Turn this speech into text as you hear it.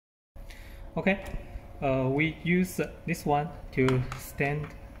Okay, we use this one to stand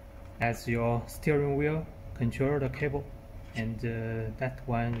as your steering wheel control the cable, and that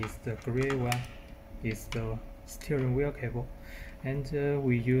one is the gray one is the steering wheel cable, and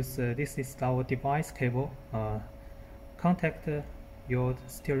we use this is our device cable. Contact your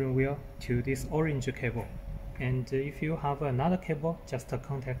steering wheel to this orange cable, and if you have another cable, just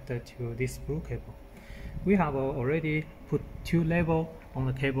contact to this blue cable. We have already put two labels on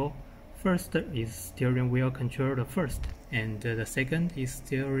the cable. First is steering wheel controller first, and the second is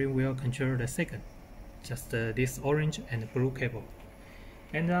steering wheel controller second. Just this orange and blue cable.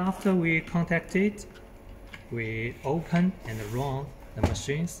 And after we contact it, we open and run the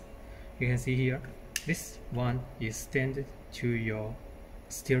machines. You can see here, this one is stand to your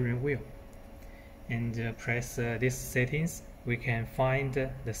steering wheel. And press these settings, we can find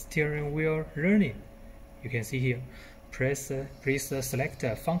the steering wheel learning. You can see here, please select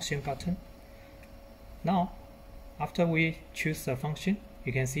a function button. Now, after we choose a function,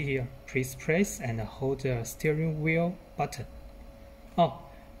 you can see here, please press and hold the steering wheel button. Oh,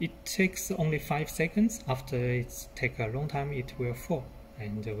 it takes only 5 seconds. After it takes a long time, it will fall.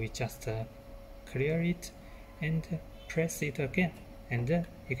 And we just clear it and press it again. And then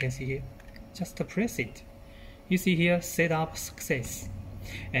you can see here, just press it. You see here, setup success.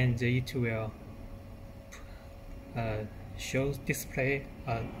 And it will display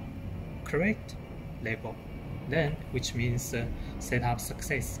a correct label, then which means setup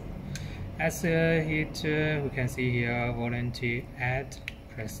success. As we can see here, volunteer add,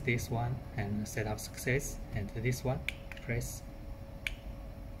 press this one and setup success, and this one press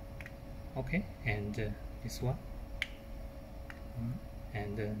OK, and this one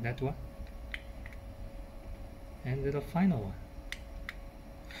and that one and the final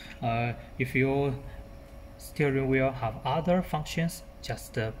one. If your steering wheel have other functions,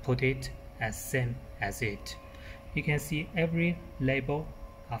 just put it as same as it. You can see every label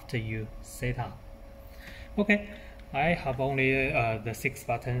after you set up. Okay, I have only the 6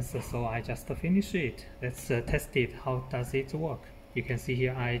 buttons, so I just finish it. Let's test it. How does it work? You can see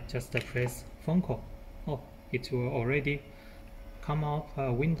here I just press phone call. Oh, it will already come up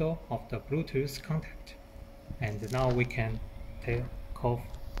a window of the Bluetooth contact. And now we can call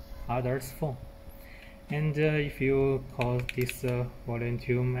others' phone. And if you call this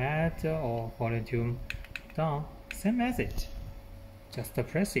volume add or volume down, same as it. Just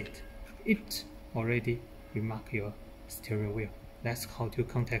press it. It already remark your steering wheel. That's how to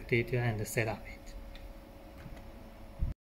contact it and set up it.